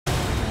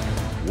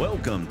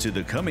Welcome to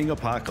the Coming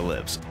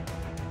Apocalypse.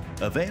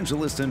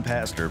 Evangelist and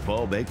pastor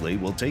Paul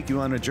Begley will take you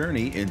on a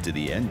journey into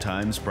the end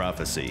times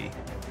prophecy.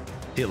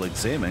 He'll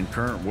examine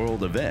current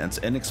world events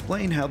and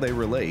explain how they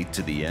relate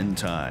to the end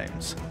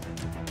times.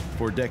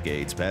 For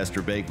decades,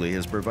 Pastor Begley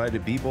has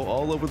provided people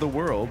all over the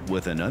world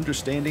with an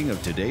understanding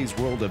of today's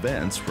world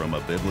events from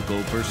a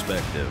biblical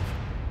perspective.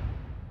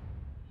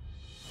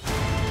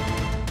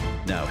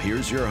 Now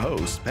here's your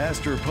host,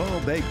 Pastor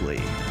Paul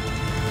Begley.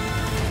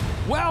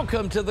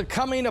 Welcome to the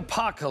Coming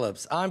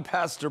Apocalypse. I'm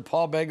Pastor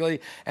Paul Begley,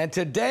 and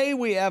today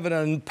we have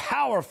an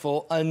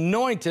powerful,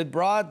 anointed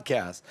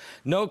broadcast.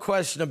 No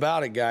question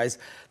about it, guys.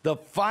 The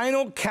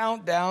final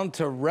countdown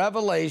to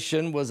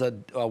Revelation was a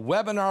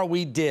webinar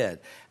we did.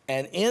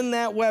 And in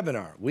that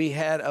webinar, we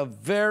had a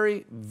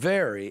very,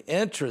 very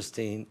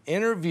interesting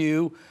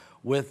interview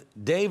with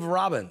Dave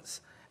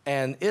Robbins.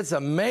 And it's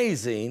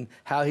amazing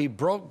how he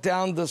broke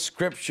down the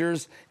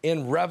scriptures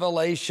in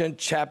Revelation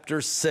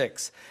chapter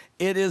 6.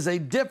 It is a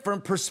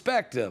different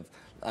perspective,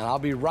 and I'll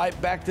be right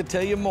back to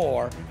tell you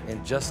more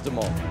in just a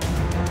moment.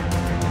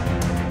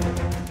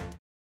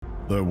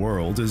 The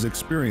world is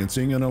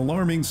experiencing an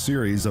alarming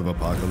series of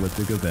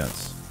apocalyptic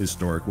events: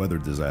 historic weather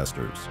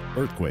disasters,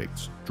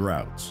 earthquakes,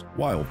 droughts,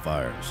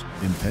 wildfires,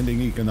 impending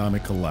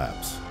economic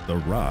collapse, the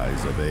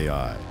rise of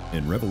AI.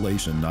 In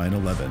Revelation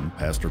 9:11,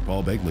 Pastor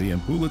Paul Begley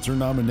and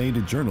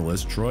Pulitzer-nominated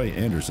journalist Troy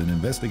Anderson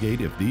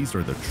investigate if these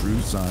are the true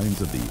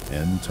signs of the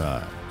end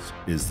times.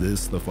 Is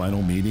this the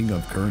final meeting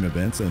of current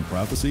events and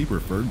prophecy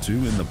referred to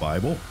in the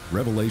Bible?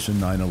 Revelation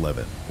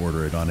 9:11.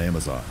 Order it on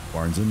Amazon,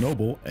 Barnes &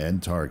 Noble,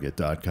 and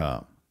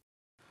Target.com.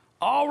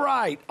 All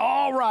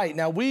right.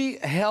 Now, we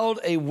held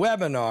a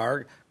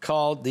webinar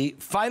called The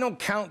Final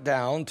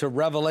Countdown to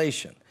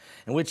Revelation,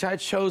 in which I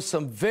chose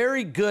some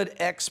very good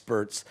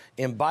experts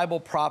in Bible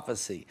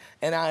prophecy,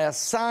 and I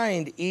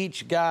assigned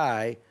each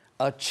guy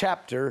a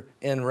chapter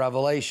in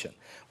Revelation.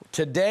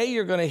 Today,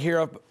 you're going to hear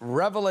of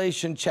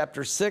Revelation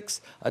chapter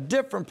 6, a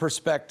different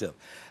perspective,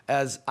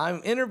 as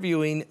I'm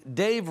interviewing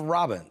Dave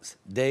Robbins.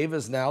 Dave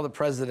is now the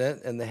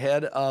president and the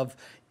head of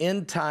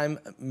End Time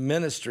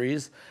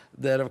Ministries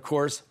that, of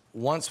course,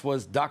 once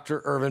was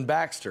Dr. Irvin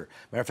Baxter.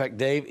 Matter of fact,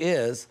 Dave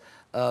is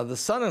the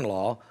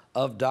son-in-law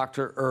of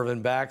Dr.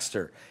 Irvin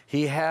Baxter.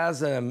 He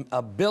has an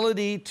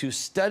ability to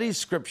study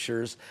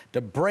scriptures,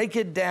 to break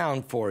it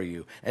down for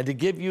you, and to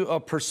give you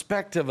a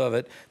perspective of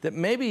it that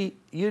maybe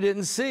you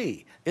didn't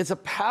see. It's a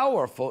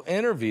powerful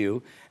interview,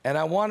 and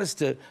I want us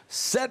to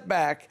sit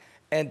back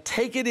and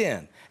take it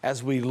in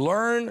as we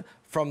learn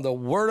from the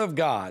Word of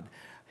God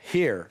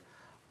here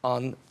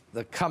on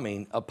the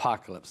Coming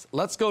Apocalypse.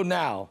 Let's go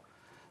now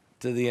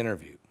to the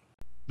interview.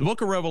 The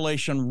book of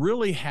Revelation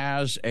really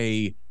has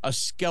a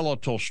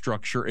skeletal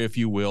structure, if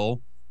you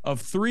will, of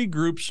three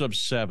groups of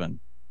seven.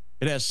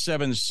 It has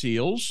 7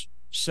 seals,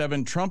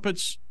 7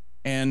 trumpets,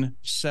 and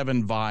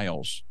 7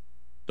 vials.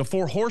 The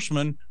 4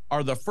 horsemen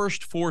are the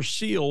first 4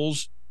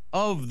 seals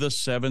of the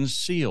 7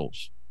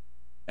 seals.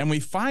 And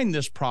we find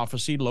this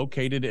prophecy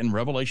located in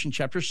Revelation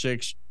chapter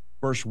 6,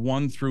 verse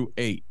 1 through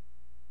 8.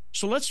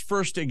 So let's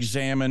first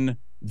examine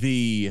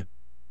the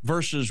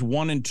verses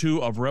 1 and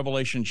 2 of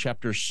Revelation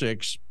chapter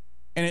 6,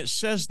 and it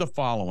says the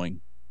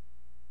following: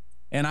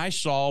 "And I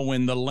saw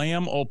when the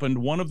Lamb opened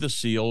one of the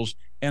seals,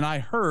 and I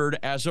heard,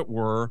 as it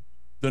were,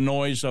 the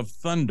noise of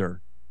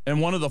thunder,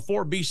 and one of the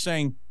 4 beasts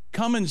saying,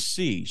 'Come and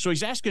see.'" So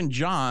he's asking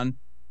John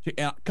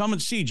to come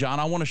and see. John,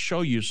 I want to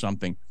show you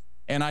something.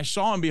 "And I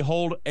saw, and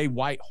behold, a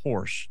white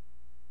horse,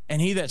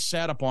 and he that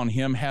sat upon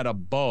him had a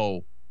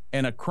bow,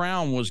 and a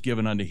crown was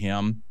given unto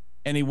him,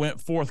 and he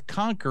went forth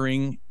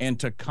conquering and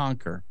to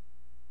conquer."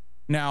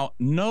 Now,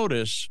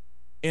 notice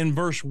in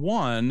verse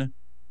 1,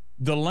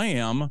 the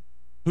Lamb,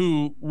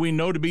 who we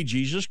know to be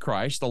Jesus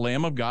Christ, the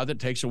Lamb of God that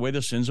takes away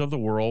the sins of the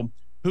world,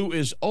 who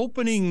is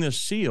opening the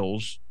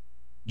seals.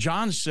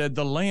 John said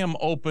the Lamb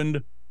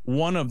opened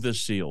one of the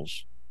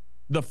seals,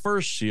 the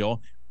first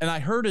seal, and I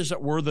heard, as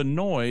it were, the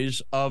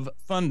noise of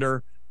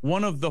thunder,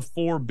 one of the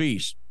 4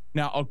 beasts.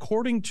 Now,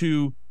 according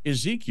to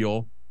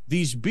Ezekiel,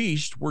 these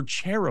beasts were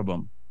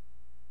cherubim.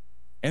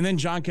 And then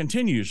John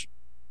continues.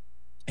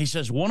 He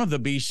says, one of the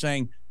beasts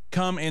saying,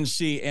 "Come and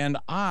see." And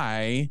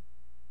I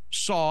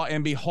saw,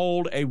 and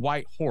behold, a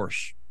white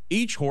horse.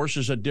 Each horse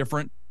is a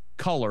different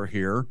color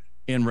here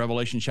in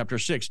Revelation chapter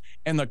 6.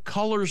 And the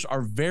colors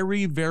are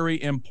very,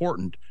 very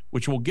important,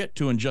 which we'll get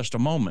to in just a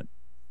moment.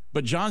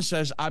 But John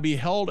says, "I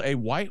beheld a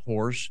white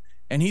horse,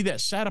 and he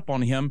that sat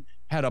upon him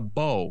had a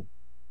bow,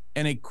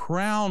 and a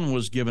crown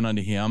was given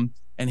unto him,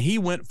 and he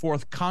went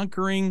forth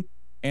conquering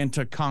and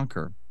to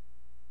conquer."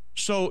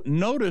 So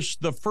notice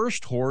the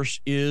first horse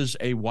is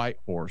a white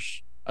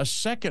horse. A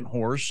second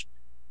horse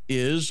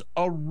is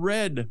a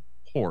red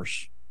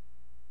horse.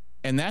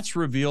 And that's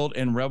revealed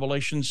in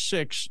Revelation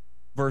 6,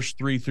 verse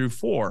 3 through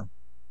 4.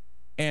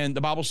 And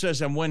the Bible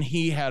says, "And when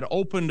he had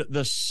opened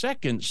the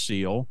second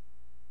seal,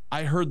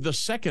 I heard the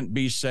second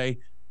beast say,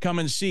 'Come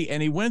and see.'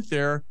 And he went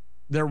there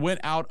went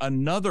out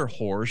another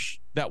horse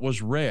that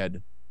was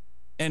red,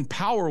 and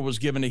power was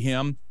given to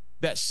him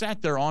that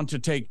sat thereon to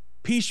take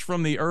peace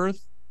from the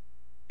earth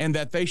and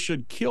that they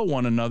should kill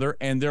one another,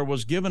 and there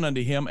was given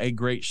unto him a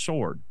great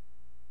sword.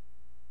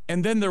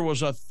 And then there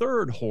was a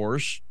third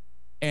horse,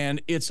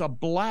 and it's a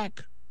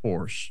black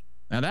horse.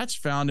 Now that's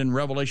found in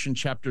Revelation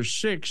chapter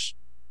 6,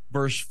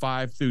 verse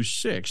 5 through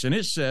 6. And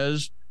it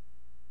says,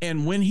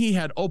 and when he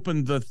had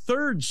opened the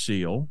third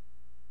seal,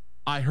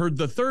 I heard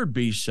the third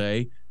beast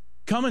say,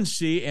 come and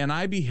see, and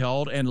I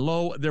beheld, and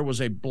lo, there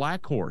was a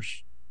black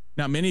horse.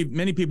 Now,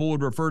 many people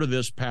would refer to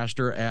this,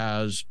 Pastor,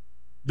 as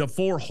the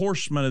four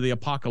horsemen of the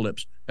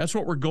apocalypse. That's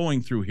what we're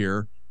going through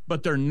here,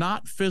 but they're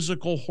not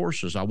physical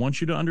horses. I want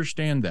you to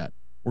understand that.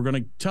 We're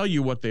going to tell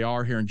you what they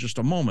are here in just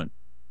a moment.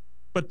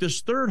 But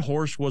this third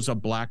horse was a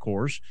black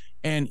horse,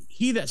 and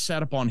he that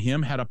sat upon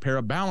him had a pair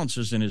of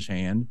balances in his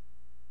hand.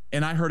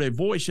 And I heard a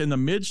voice in the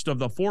midst of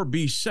the four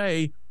beasts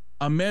say,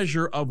 a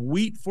measure of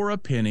wheat for a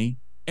penny,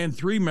 and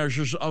 3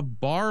 measures of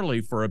barley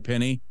for a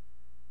penny.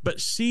 But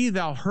see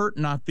thou hurt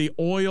not the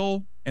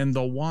oil and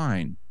the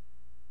wine.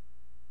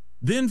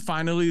 Then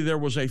finally there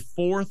was a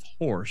fourth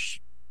horse.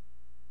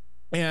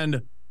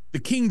 And the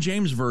King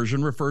James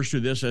Version refers to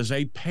this as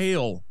a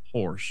pale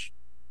horse.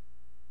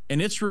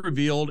 And it's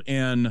revealed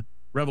in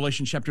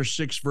Revelation chapter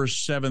 6, verse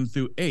 7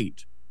 through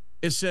 8.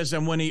 It says,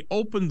 and when he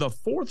opened the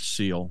fourth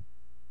seal,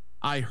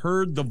 I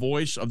heard the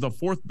voice of the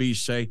fourth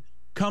beast say,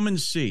 come and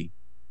see.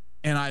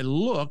 And I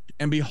looked,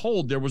 and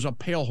behold, there was a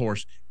pale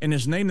horse, and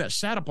his name that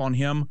sat upon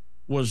him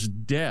was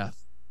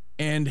Death,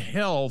 and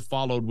hell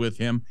followed with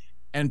him,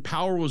 and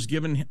power was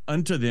given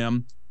unto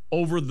them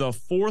over the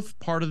fourth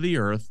part of the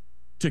earth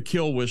to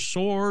kill with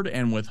sword,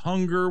 and with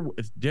hunger,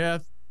 with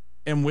death,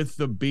 and with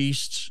the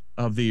beasts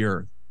of the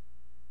earth.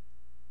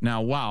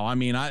 Now, wow, I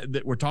mean,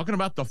 we're talking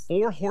about the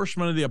four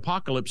horsemen of the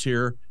apocalypse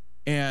here,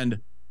 and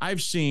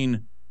I've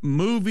seen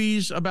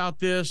movies about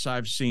this.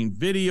 I've seen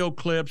video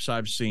clips.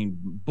 I've seen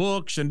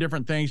books and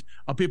different things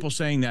of people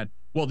saying that,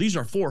 well, these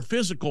are four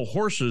physical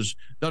horses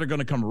that are going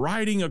to come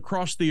riding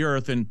across the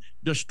earth and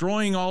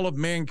destroying all of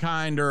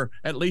mankind, or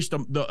at least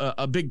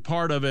a big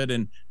part of it,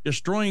 and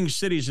destroying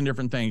cities and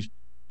different things.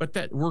 But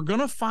that we're going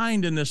to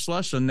find in this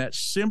lesson that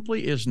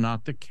simply is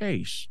not the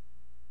case.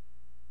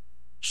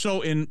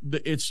 So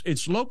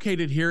it's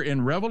located here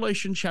in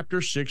Revelation chapter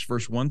 6,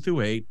 verse 1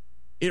 through 8.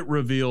 It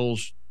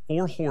reveals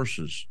four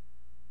horses: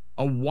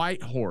 a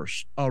white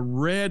horse, a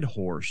red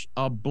horse,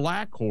 a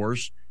black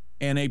horse,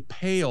 and a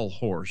pale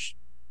horse.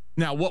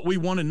 Now, what we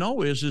want to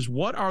know is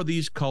what are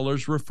these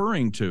colors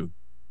referring to?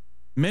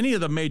 Many of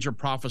the major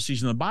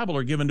prophecies in the Bible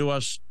are given to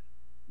us,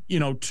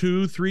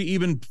 2, 3,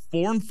 even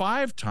 4 and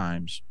 5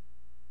 times.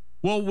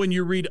 Well, when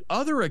you read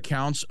other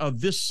accounts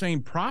of this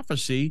same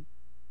prophecy,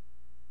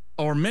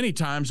 or many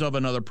times of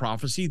another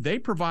prophecy, they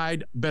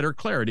provide better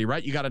clarity,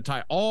 right? You got to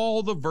tie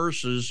all the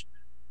verses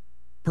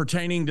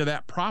pertaining to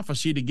that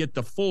prophecy to get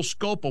the full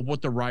scope of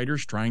what the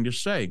writer's trying to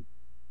say.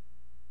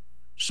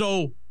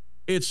 So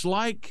it's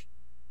like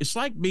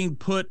being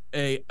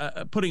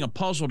putting a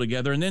puzzle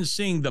together and then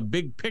seeing the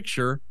big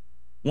picture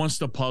once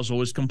the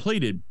puzzle is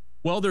completed.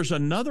 Well, there's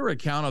another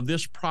account of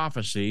this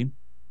prophecy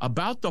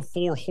about the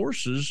four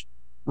horses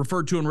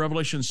referred to in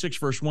Revelation 6,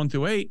 verse 1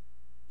 through 8.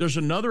 There's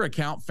another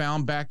account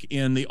found back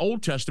in the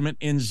Old Testament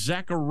in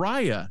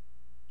Zechariah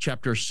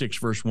chapter 6,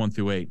 verse 1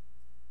 through 8.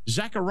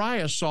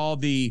 Zechariah saw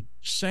the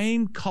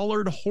same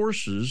colored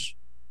horses,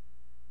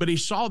 but he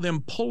saw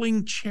them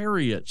pulling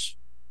chariots.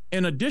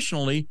 And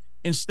additionally,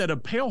 instead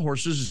of pale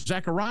horses,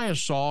 Zechariah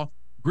saw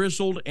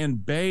grizzled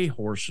and bay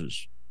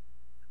horses.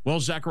 Well,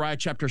 Zechariah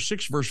chapter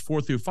 6, verse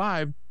 4 through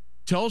 5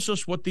 tells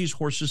us what these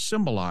horses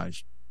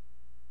symbolize.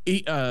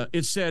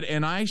 It said,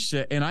 and I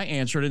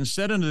answered and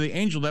said unto the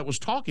angel that was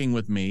talking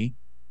with me,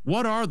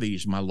 what are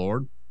these, my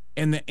Lord?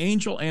 And the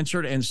angel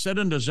answered and said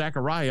unto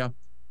Zechariah,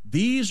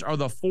 these are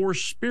the four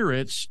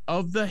spirits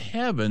of the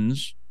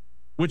heavens,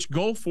 which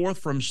go forth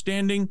from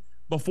standing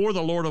before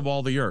the Lord of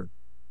all the earth.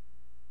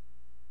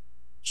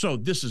 So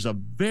this is a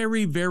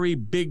very, very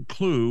big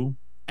clue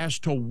as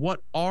to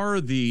what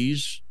are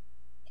these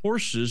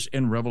horses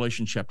in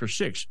Revelation chapter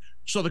 6.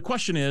 So the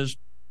question is,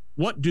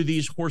 what do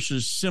these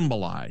horses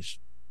symbolize?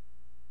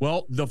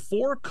 Well, the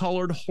four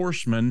colored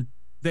horsemen,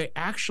 they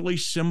actually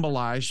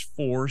symbolize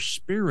four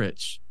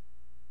spirits.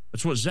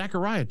 That's what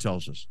Zechariah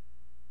tells us.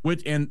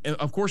 And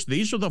of course,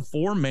 these are the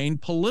four main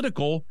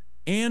political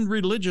and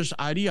religious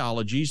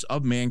ideologies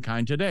of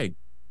mankind today.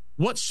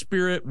 What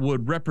spirit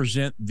would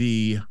represent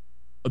a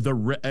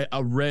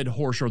red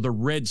horse, or the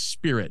red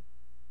spirit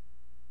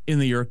in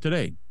the earth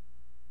today?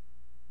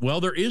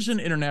 Well, there is an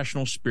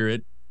international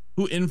spirit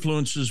who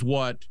influences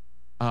what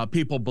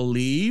people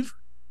believe,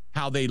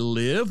 how they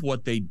live,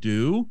 what they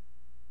do.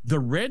 The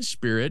red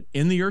spirit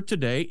in the earth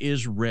today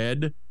is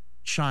red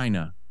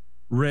China,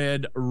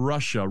 red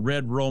Russia,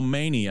 red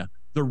Romania.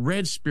 The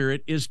red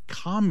spirit is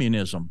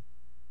communism.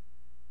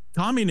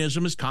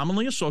 Communism is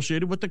commonly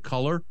associated with the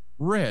color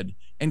red,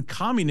 and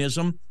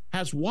communism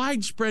has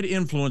widespread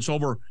influence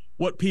over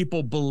what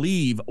people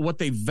believe, what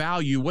they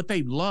value, what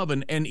they love,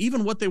 and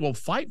even what they will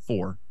fight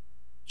for.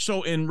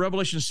 So in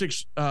Revelation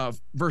 6,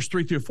 verse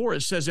 3 through 4,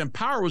 it says, and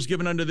power was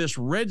given unto this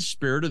red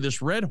spirit, or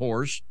this red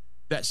horse,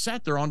 that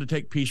sat thereon to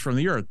take peace from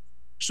the earth,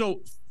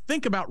 So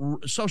think about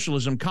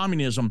socialism,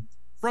 communism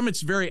from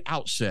its very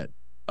outset,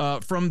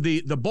 from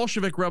the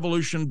Bolshevik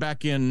Revolution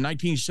back in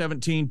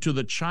 1917 to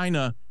the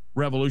China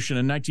Revolution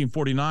in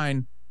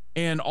 1949,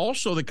 and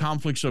also the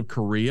conflicts of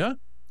Korea,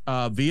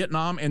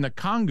 Vietnam, and the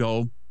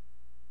Congo.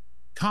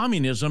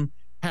 Communism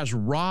has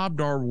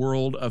robbed our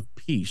world of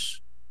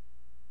peace.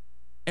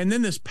 And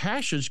then this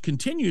passage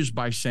continues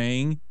by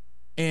saying,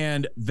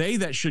 and they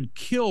that should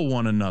kill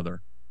one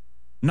another.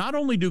 Not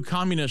only do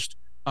communists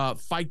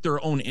fight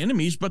their own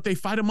enemies, but they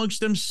fight amongst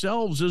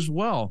themselves as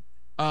well.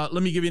 Let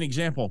me give you an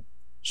example.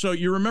 So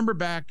you remember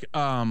back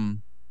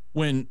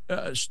when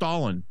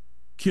Stalin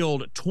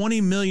killed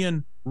 20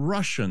 million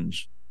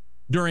Russians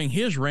during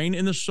his reign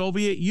in the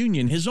Soviet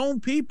Union, his own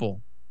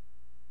people.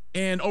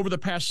 And over the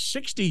past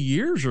 60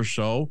 years or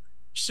so,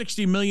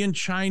 60 million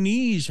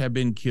Chinese have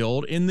been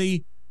killed in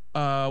the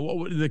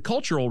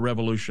Cultural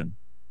Revolution.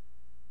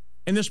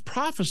 And this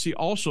prophecy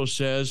also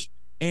says,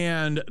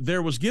 and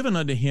there was given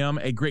unto him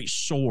a great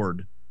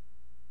sword.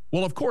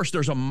 Well, of course,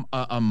 there's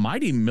a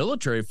mighty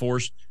military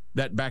force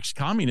that backs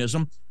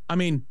communism. I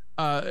mean,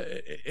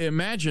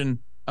 imagine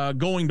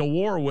going to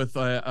war with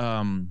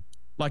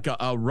like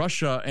a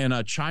Russia and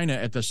a China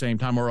at the same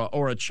time,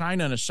 or a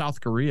China and a South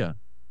Korea.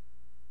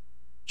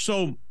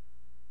 So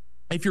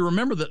if you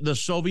remember, the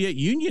Soviet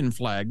Union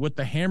flag with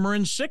the hammer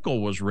and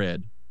sickle was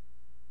red.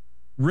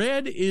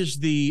 Red is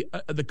the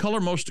color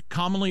most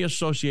commonly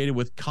associated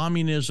with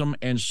communism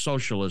and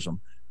socialism.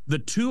 The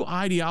two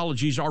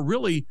ideologies are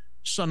really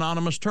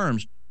synonymous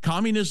terms.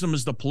 Communism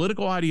is the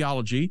political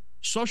ideology.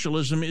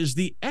 Socialism is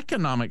the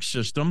economic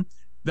system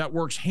that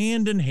works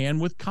hand in hand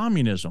with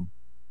communism.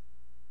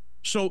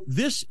 So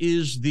this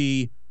is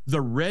the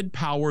red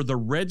power, the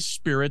red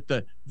spirit,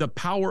 the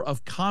power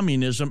of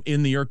communism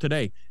in the earth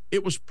today.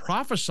 It was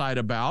prophesied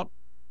about,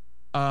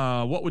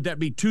 what would that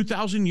be,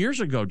 2,000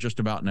 years ago, just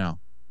about now,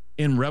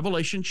 in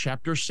Revelation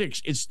chapter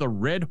 6. It's the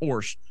red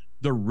horse,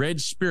 the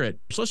red spirit.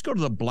 So let's go to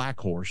the black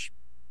horse.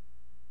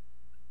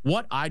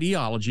 What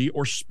ideology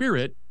or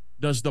spirit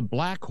does the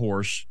black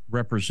horse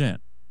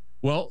represent?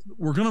 Well,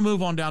 we're going to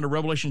move on down to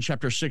Revelation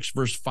chapter 6,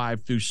 verse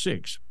 5 through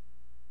 6.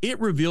 It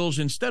reveals,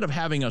 instead of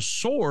having a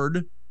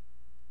sword,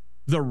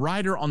 the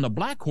rider on the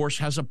black horse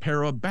has a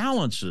pair of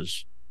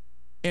balances.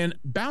 And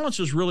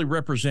balances really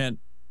represent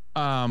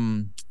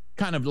kind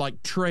of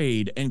like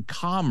trade and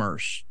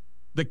commerce.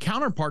 The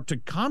counterpart to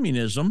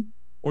communism,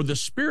 or the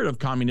spirit of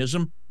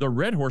communism, the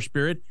red horse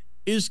spirit,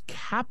 is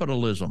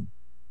capitalism.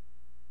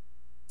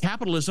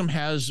 Capitalism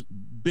has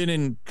been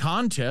in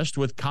contest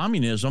with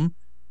communism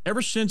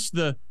ever since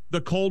the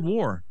Cold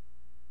War.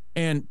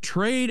 And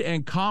trade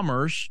and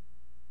commerce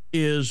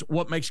is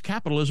what makes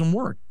capitalism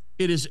work.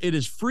 It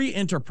is free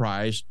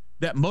enterprise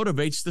that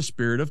motivates the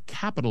spirit of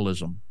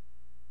capitalism.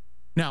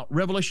 Now,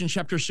 Revelation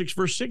chapter 6,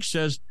 verse 6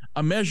 says,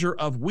 a measure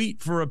of wheat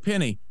for a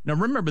penny. Now,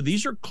 remember,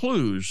 these are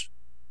clues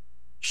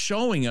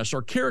showing us,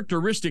 or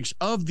characteristics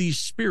of these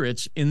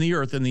spirits in the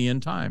earth in the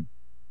end time.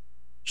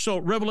 So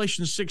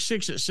Revelation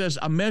 6:6, it says,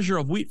 a measure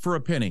of wheat for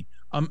a penny,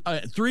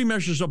 3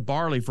 measures of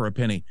barley for a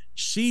penny.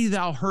 See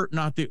thou hurt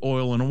not the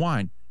oil and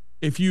wine.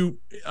 If you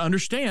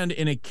understand,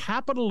 in a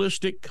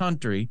capitalistic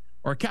country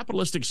or a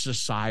capitalistic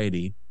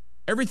society,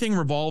 everything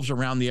revolves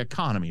around the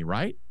economy,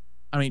 right?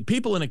 I mean,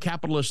 people in a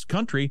capitalist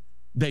country,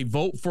 they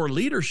vote for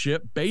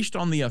leadership based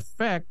on the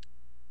effect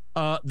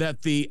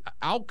that the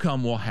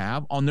outcome will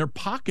have on their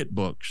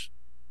pocketbooks.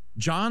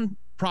 John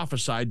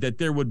prophesied that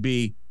there would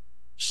be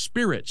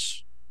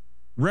spirits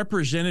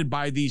represented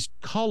by these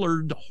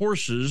colored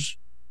horses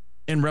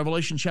in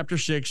Revelation chapter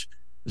 6.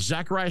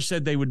 Zechariah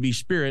said they would be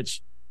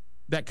spirits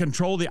that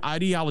control the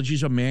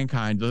ideologies of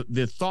mankind,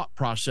 the thought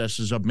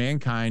processes of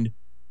mankind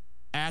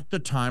at the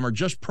time, or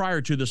just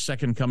prior to the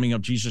second coming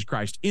of Jesus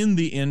Christ in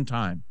the end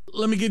time.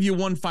 Let me give you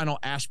one final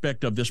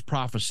aspect of this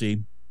prophecy,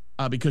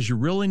 because you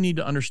really need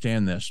to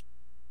understand this.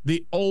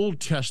 The Old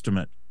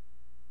Testament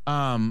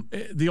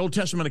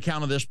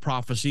account of this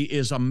prophecy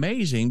is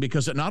amazing,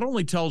 because it not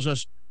only tells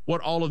us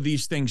what all of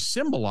these things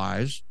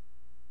symbolize,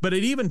 but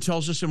it even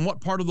tells us in what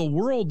part of the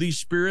world these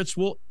spirits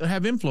will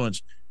have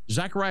influence.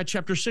 Zechariah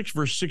chapter 6,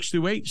 verse 6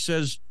 through 8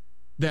 says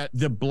that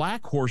the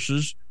black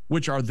horses,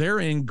 which are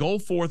therein, go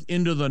forth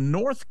into the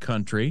north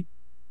country,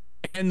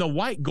 and the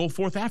white go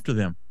forth after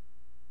them.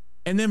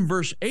 And then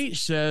verse 8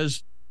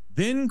 says,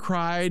 then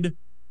cried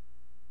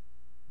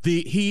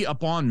he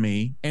upon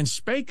me, and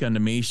spake unto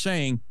me,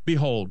 saying,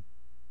 behold,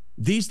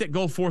 these that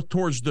go forth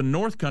towards the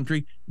north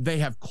country, they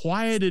have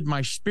quieted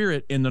my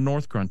spirit in the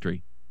north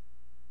country.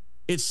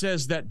 It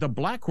says that the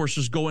black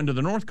horses go into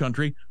the north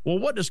country. Well,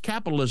 what does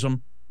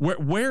capitalism,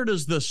 where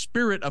does the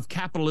spirit of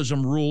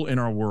capitalism rule in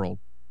our world?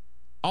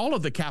 All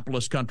of the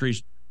capitalist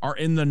countries are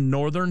in the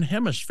northern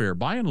hemisphere,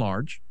 by and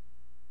large.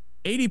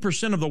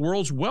 80% of the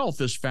world's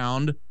wealth is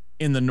found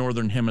in the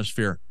northern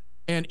hemisphere.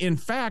 And in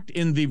fact,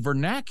 in the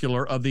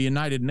vernacular of the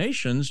United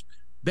Nations,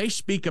 they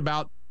speak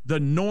about the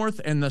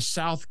North and the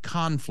South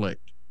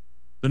conflict.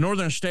 The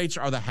northern states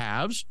are the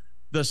haves.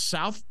 The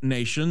South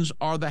nations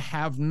are the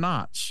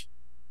have-nots.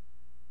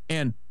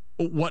 And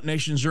What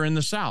nations are in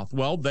the South?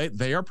 Well,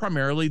 they are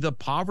primarily the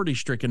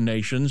poverty-stricken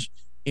nations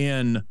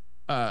in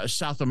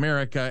South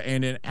America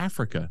and in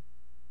Africa.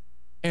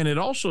 And it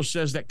also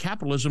says that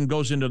capitalism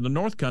goes into the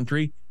North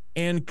Country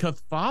and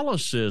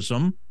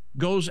Catholicism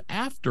goes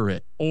after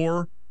it,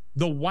 or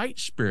the white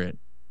spirit.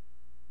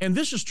 And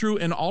this is true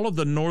in all of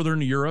the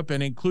Northern Europe,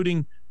 and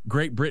including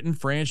Great Britain,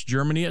 France,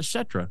 Germany,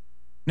 etc.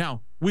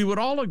 Now, we would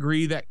all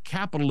agree that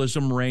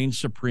capitalism reigns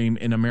supreme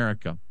in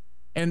America.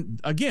 And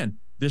again,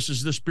 this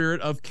is the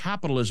spirit of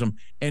capitalism,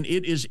 and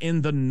it is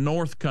in the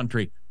North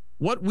Country.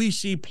 What we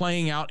see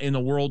playing out in the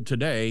world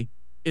today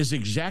is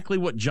exactly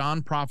what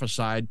John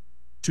prophesied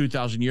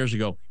 2,000 years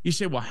ago. You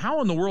say, well, how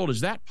in the world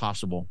is that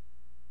possible?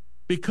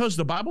 Because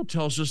the Bible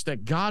tells us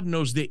that God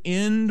knows the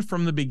end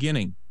from the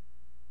beginning.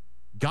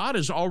 God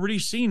has already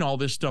seen all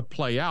this stuff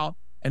play out,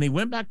 and he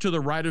went back to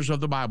the writers of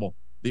the Bible,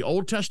 the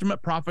Old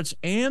Testament prophets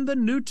and the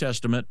New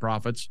Testament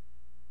prophets,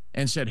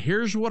 and said,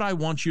 here's what I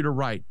want you to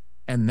write.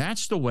 And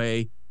that's the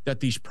way that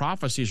these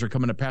prophecies are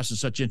coming to pass in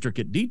such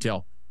intricate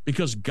detail,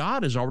 because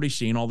God has already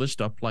seen all this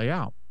stuff play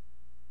out.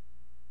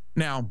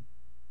 Now,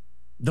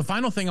 the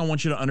final thing I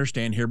want you to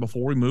understand here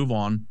before we move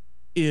on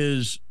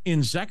is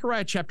in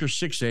Zechariah chapter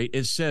 6:8,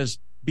 it says,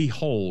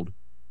 behold,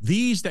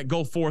 these that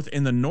go forth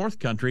in the North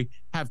Country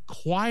have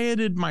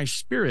quieted my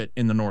spirit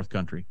in the North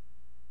Country.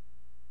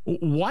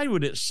 Why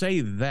would it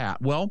say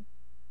that? Well,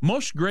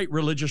 most great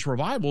religious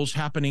revivals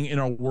happening in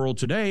our world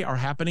today are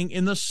happening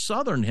in the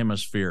Southern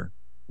Hemisphere.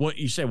 Well,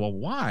 you say, well,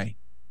 why?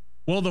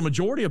 Well, the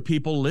majority of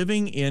people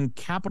living in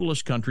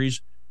capitalist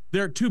countries,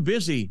 they're too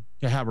busy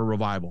to have a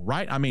revival,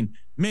 right? I mean,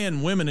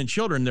 men, women, and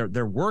children,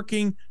 they're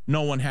working.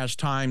 No one has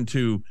time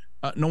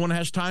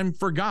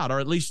for God, or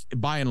at least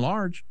by and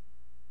large.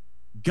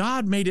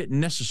 God made it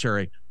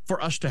necessary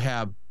for us to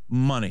have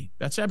money.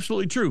 That's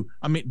absolutely true.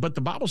 I mean, but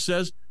the Bible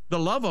says the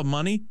love of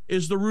money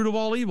is the root of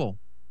all evil.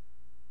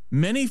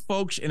 Many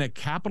folks in a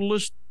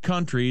capitalist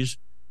countries,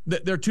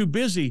 they're too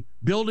busy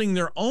building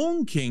their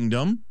own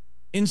kingdom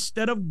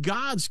instead of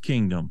God's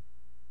kingdom.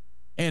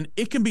 And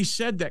it can be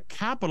said that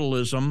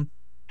capitalism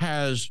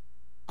has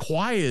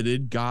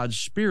quieted God's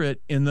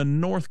spirit in the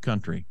North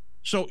Country.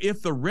 So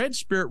if the red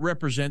spirit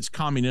represents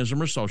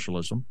communism or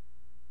socialism,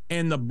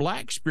 and the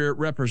black spirit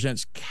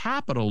represents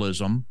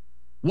capitalism,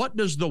 what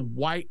does the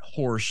white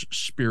horse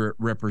spirit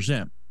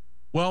represent?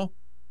 Well,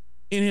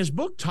 in his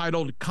book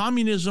titled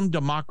Communism,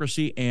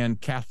 Democracy, and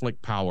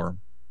Catholic Power,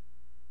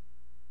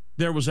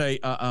 there was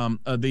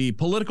the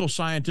political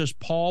scientist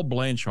Paul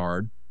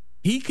Blanchard.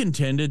 He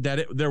contended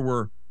that there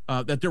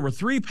were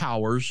three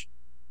powers,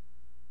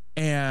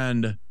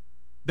 and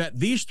that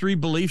these three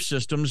belief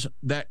systems,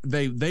 that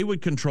they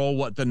would control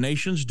what the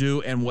nations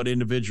do and what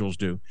individuals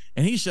do.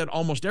 And he said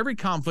almost every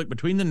conflict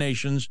between the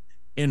nations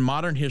in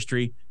modern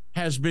history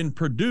has been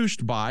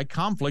produced by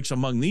conflicts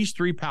among these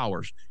three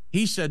powers.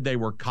 He said they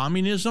were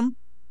communism,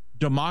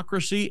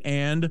 democracy,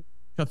 and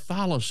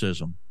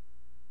Catholicism.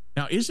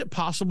 Now, is it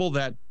possible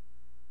that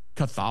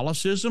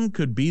Catholicism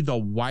could be the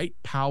white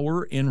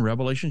power in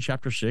Revelation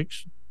chapter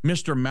 6?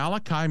 Mr.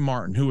 Malachi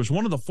Martin, who was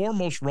one of the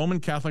foremost Roman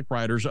Catholic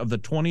writers of the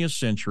 20th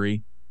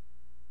century,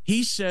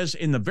 he says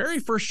in the very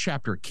first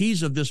chapter,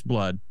 Keys of This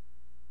Blood,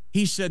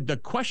 he said the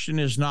question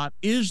is not,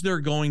 is there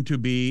going to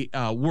be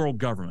a world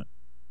government?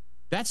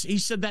 He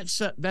said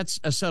that's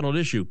a settled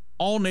issue.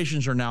 All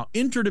nations are now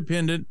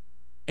interdependent,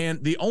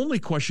 and the only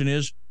question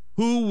is,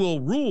 who will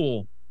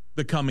rule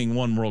the coming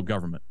one world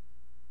government?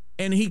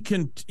 And he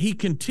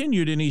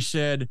continued, and he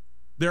said,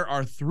 there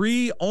are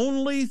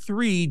only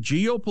three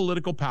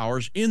geopolitical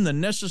powers in the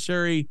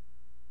necessary,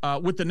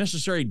 with the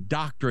necessary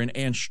doctrine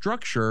and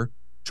structure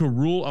to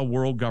rule a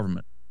world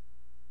government: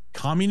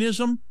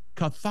 communism,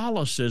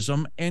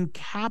 Catholicism, and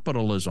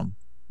capitalism.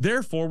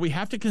 Therefore, we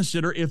have to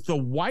consider if the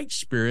white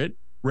spirit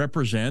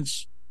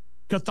represents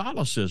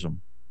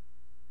Catholicism.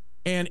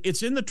 And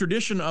it's in the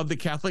tradition of the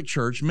Catholic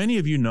Church. Many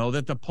of you know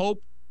that the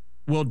Pope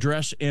will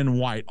dress in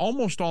white.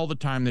 Almost all the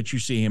time that you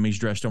see him, he's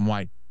dressed in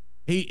white.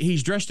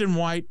 He's dressed in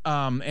white,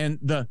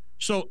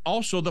 so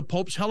also the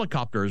Pope's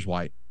helicopter is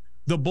white.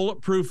 The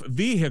bulletproof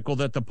vehicle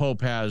that the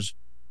Pope has,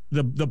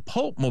 the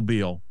Pope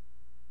Mobile,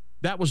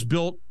 that was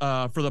built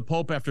for the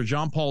Pope after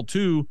John Paul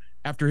II,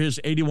 after his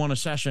 81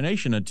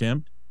 assassination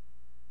attempt,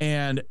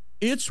 and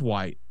it's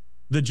white.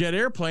 The jet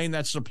airplane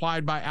that's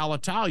supplied by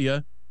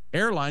Alitalia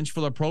Airlines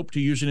for the Pope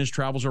to use in his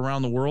travels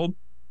around the world,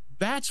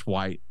 that's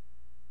white.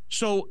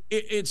 So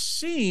it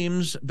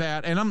seems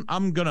that, and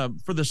I'm gonna,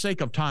 for the sake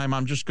of time,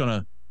 I'm just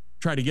gonna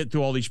try to get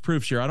through all these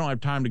proofs here. I don't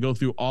have time to go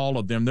through all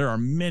of them. There are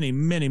many,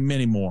 many,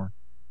 many more.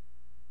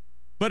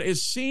 But it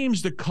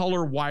seems the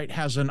color white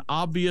has an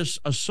obvious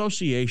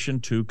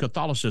association to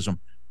Catholicism.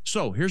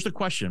 So here's the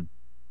question.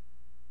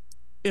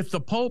 If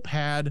the Pope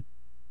had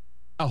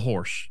a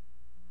horse,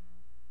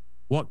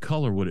 what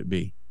color would it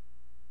be?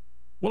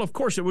 Well, of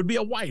course, it would be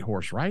a white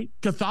horse, right?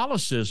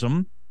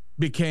 Catholicism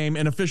became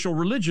an official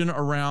religion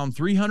around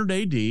 300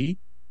 AD,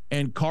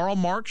 and Karl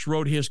Marx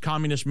wrote his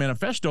Communist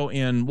Manifesto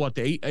in,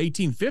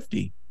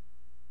 1850.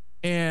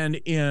 And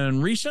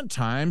in recent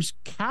times,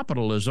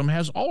 capitalism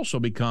has also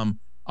become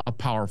a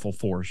powerful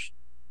force.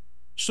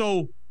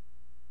 So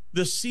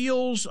the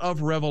seals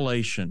of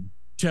Revelation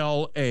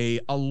tell a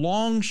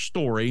long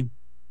story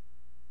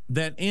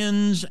that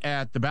ends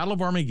at the Battle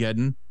of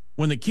Armageddon,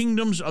 when the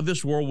kingdoms of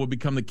this world will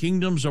become the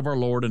kingdoms of our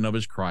Lord and of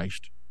his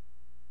Christ.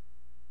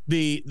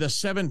 The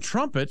seven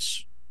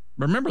trumpets,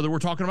 remember that we're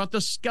talking about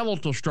the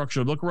skeletal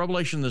structure of the book of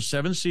Revelation, the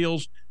seven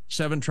seals,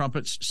 seven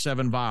trumpets,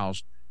 seven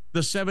vials.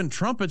 The seven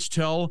trumpets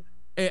tell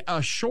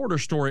a shorter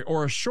story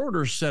or a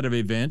shorter set of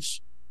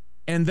events,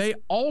 and they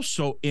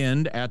also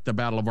end at the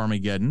Battle of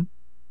Armageddon.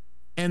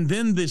 And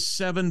then the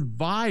seven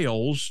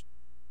vials,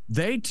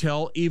 they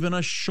tell even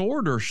a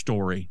shorter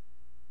story,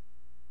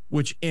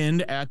 which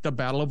end at the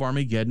Battle of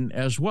Armageddon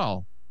as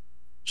well.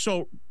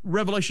 So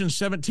Revelation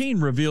 17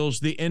 reveals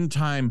the end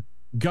time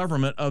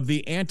government of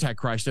the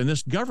Antichrist, and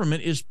this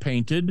government is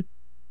painted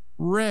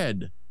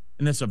red.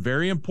 And that's a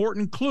very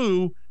important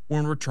clue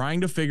when we're trying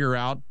to figure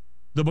out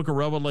the book of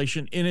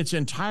Revelation in its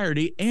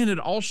entirety, and it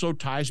also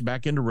ties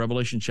back into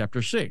Revelation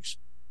chapter 6.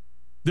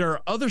 There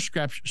are other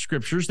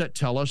scriptures that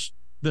tell us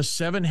the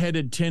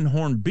seven-headed,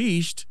 ten-horned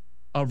beast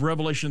of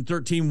Revelation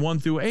 13, 1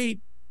 through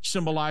 8,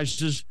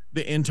 symbolizes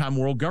the end-time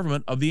world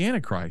government of the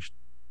Antichrist.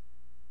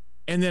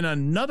 And then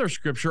another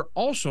scripture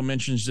also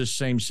mentions this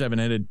same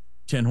seven-headed,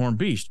 ten-horned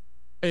beast.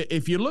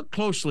 If you look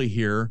closely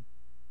here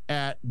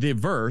at the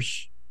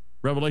verse,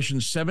 Revelation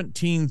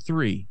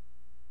 17:3,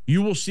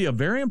 you will see a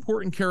very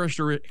important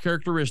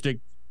characteristic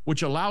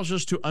which allows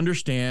us to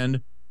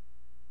understand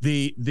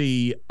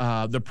the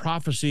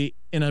prophecy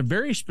in a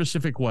very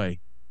specific way.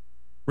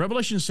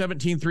 Revelation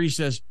 17:3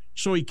 says,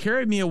 "So he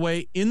carried me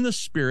away in the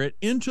spirit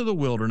into the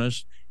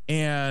wilderness,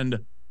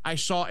 and I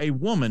saw a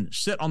woman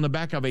sit on the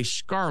back of a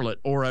scarlet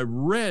or a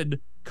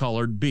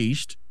red-colored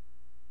beast,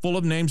 full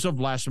of names of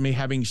blasphemy,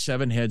 having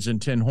 7 heads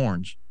and 10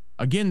 horns."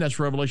 Again, that's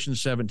Revelation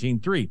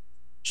 17:3.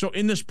 So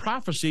in this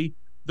prophecy,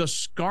 the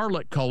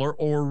scarlet color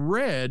or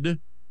red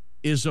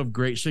is of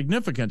great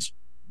significance.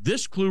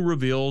 This clue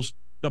reveals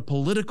the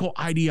political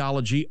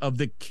ideology of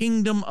the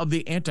kingdom of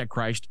the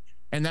Antichrist,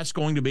 and that's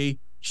going to be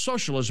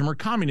socialism or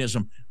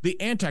communism.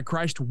 The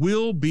Antichrist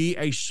will be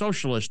a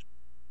socialist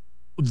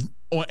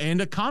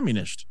and a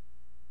communist.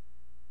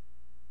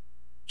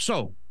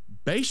 So,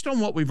 based on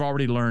what we've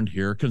already learned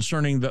here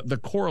concerning the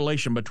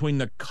correlation between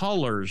the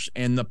colors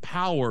and the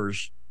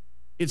powers,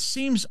 it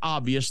seems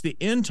obvious the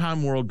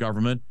end-time world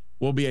government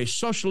will be a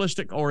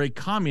socialistic or a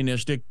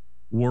communistic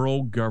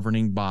world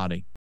governing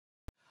body.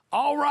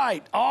 All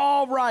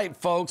right,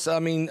 folks. I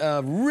mean,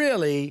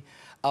 really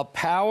a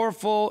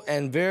powerful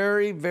and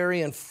very,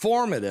 very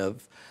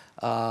informative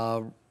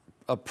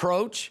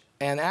approach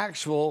and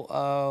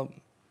actual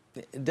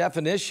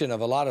definition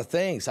of a lot of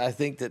things. I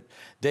think that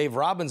Dave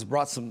Robbins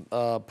brought some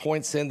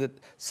points in that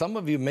some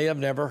of you may have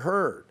never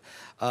heard.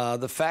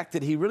 The fact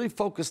that he really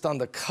focused on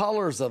the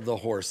colors of the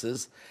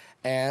horses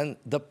and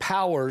the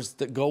powers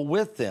that go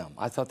with them.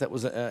 I thought that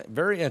was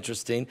very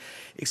interesting,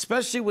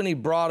 especially when he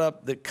brought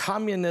up the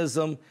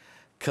communism,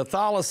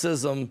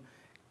 Catholicism,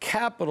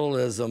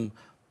 capitalism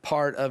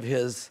part of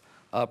his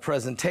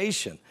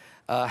presentation,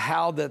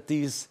 how that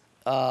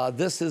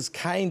this is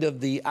kind of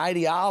the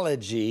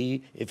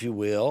ideology, if you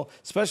will,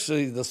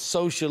 especially the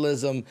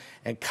socialism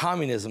and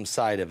communism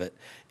side of it.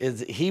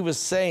 He was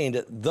saying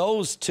that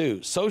those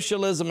two,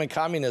 socialism and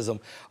communism,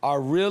 are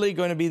really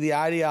going to be the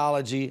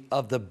ideology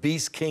of the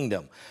beast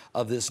kingdom,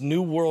 of this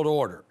new world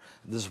order,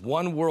 this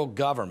one world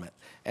government.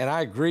 And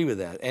I agree with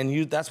that.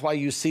 And that's why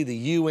you see the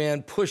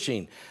UN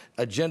pushing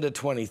Agenda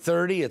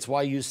 2030. It's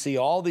why you see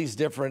all these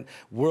different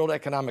World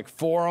Economic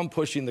Forum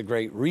pushing the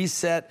Great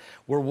Reset.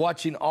 We're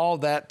watching all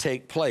that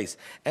take place.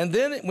 And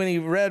then when he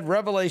read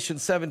Revelation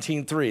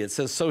 17:3, it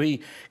says, "So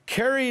he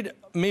carried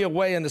me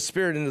away in the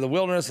spirit into the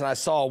wilderness, and I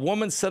saw a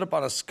woman sit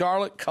upon a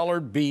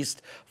scarlet-colored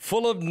beast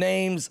full of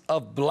names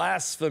of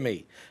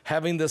blasphemy,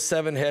 having the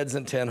 7 heads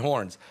and 10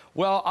 horns."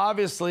 Well,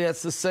 obviously,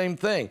 it's the same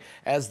thing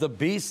as the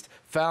beast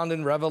found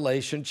in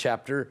Revelation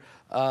chapter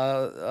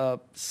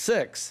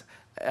 6.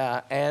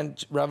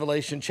 And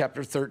Revelation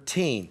chapter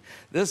 13.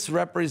 This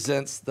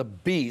represents the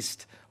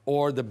beast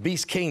or the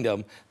beast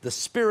kingdom, the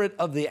spirit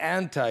of the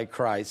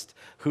Antichrist,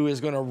 who is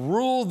going to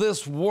rule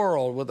this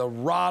world with a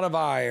rod of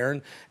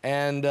iron.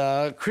 And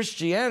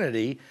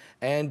Christianity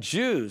and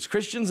Jews,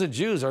 Christians and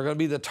Jews are going to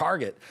be the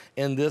target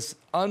in this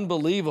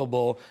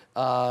unbelievable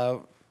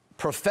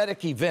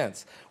prophetic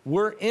events.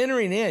 We're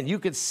entering in. You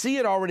could see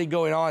it already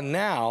going on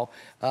now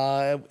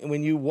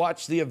when you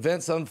watch the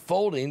events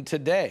unfolding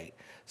today.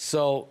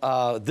 So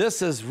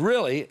this is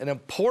really an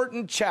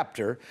important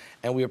chapter,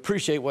 and we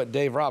appreciate what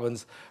Dave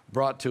Robbins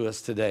brought to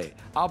us today.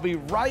 I'll be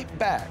right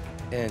back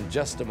in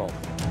just a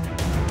moment.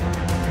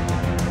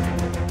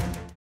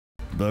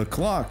 The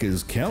clock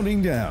is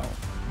counting down,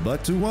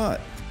 but to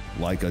what?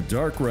 Like a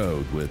dark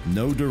road with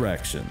no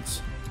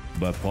directions.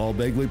 But Paul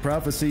Begley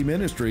Prophecy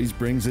Ministries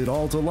brings it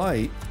all to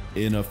light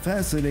in a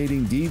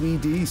fascinating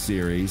DVD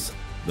series,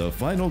 The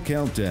Final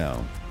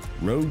Countdown,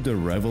 Road to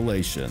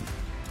Revelation.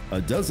 A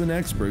dozen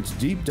experts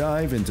deep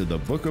dive into the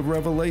book of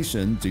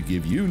Revelation to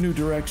give you new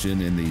direction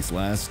in these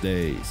last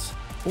days.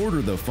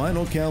 Order the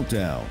Final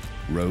Countdown,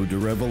 Road to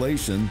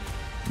Revelation,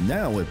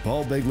 now at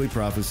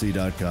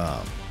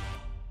paulbegleyprophecy.com.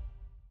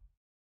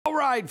 All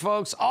right,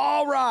 folks,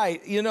 all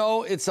right. You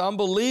know, it's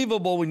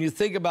unbelievable when you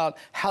think about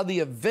how the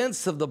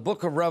events of the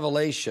book of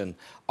Revelation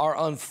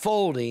are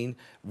unfolding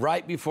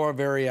right before our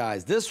very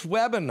eyes. This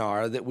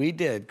webinar that we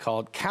did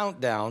called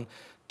Countdown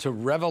to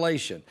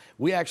Revelation,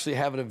 we actually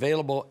have it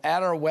available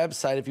at our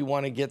website if you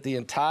want to get the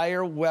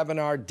entire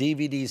webinar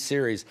DVD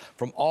series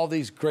from all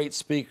these great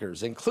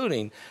speakers,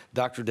 including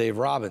Dr. Dave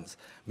Robbins.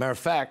 Matter of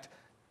fact,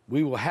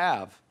 we will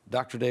have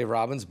Dr. Dave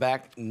Robbins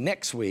back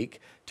next week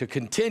to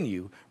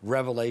continue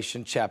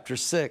Revelation chapter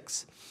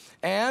 6.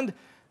 And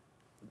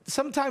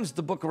sometimes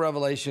the book of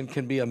Revelation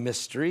can be a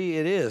mystery.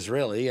 It is,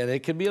 really, and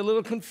it can be a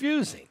little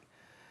confusing.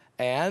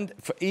 And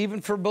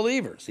even for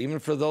believers, even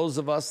for those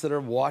of us that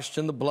are washed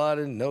in the blood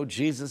and know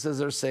Jesus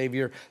as our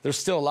Savior, there's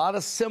still a lot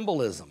of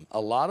symbolism, a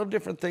lot of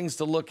different things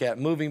to look at,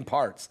 moving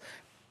parts.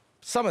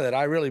 Some of that,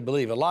 I really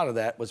believe, a lot of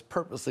that was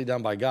purposely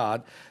done by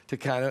God to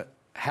kind of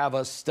have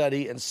us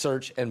study and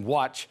search and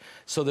watch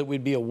so that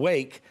we'd be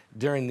awake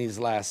during these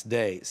last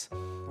days.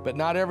 But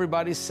not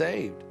everybody's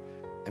saved.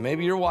 And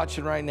maybe you're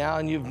watching right now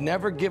and you've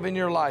never given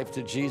your life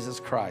to Jesus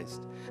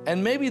Christ.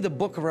 And maybe the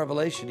book of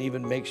Revelation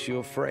even makes you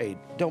afraid.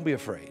 Don't be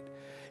afraid.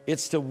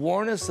 It's to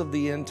warn us of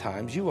the end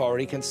times. You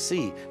already can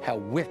see how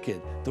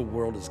wicked the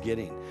world is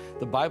getting.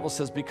 The Bible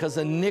says, because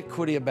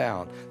iniquity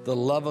abound, the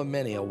love of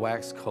many will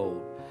wax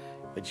cold.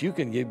 But you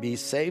can be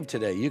saved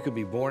today. You can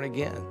be born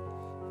again.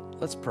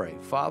 Let's pray.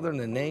 Father, in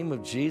the name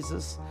of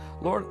Jesus,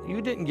 Lord,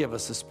 you didn't give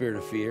us a spirit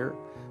of fear,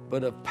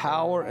 but of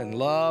power and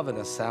love and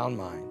a sound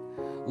mind.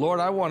 Lord,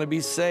 I want to be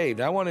saved.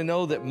 I want to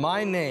know that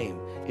my name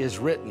is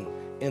written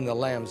in the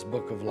Lamb's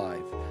book of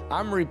life.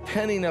 I'm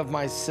repenting of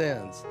my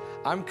sins.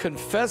 I'm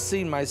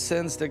confessing my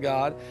sins to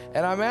God,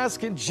 and I'm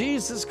asking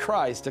Jesus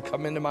Christ to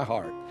come into my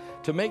heart,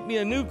 to make me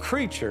a new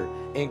creature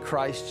in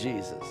Christ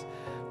Jesus.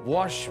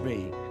 Wash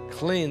me,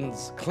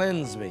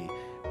 cleanse me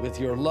with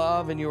your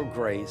love and your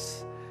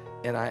grace.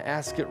 And I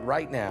ask it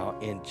right now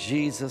in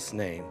Jesus'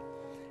 name.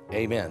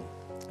 Amen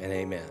and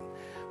amen.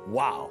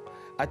 Wow.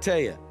 I tell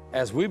you,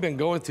 as we've been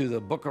going through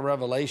the book of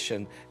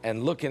Revelation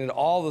and looking at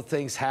all the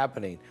things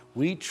happening,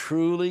 we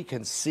truly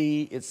can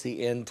see it's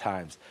the end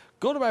times.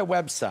 Go to my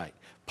website,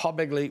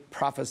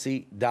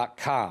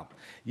 paulbegleyprophecy.com.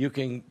 You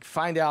can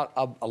find out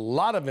a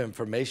lot of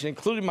information,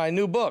 including my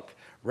new book,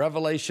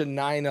 Revelation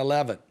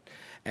 9:11.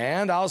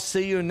 And I'll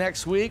see you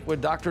next week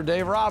with Dr.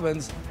 Dave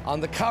Robbins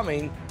on the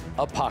coming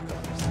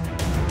apocalypse.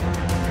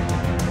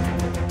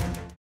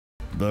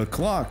 The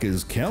clock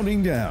is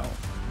counting down,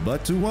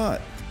 but to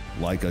what?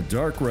 Like a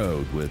dark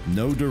road with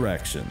no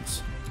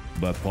directions.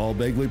 But Paul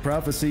Begley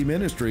Prophecy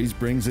Ministries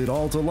brings it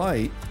all to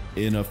light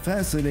in a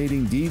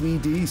fascinating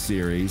DVD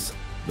series,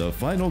 The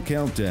Final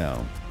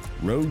Countdown,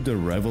 Road to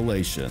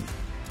Revelation.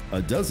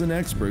 A dozen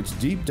experts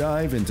deep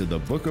dive into the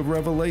book of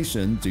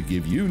Revelation to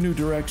give you new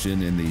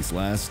direction in these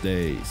last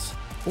days.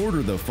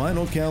 Order The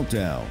Final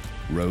Countdown,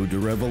 Road to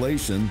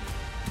Revelation,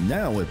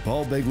 now at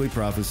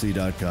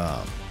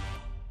paulbegleyprophecy.com.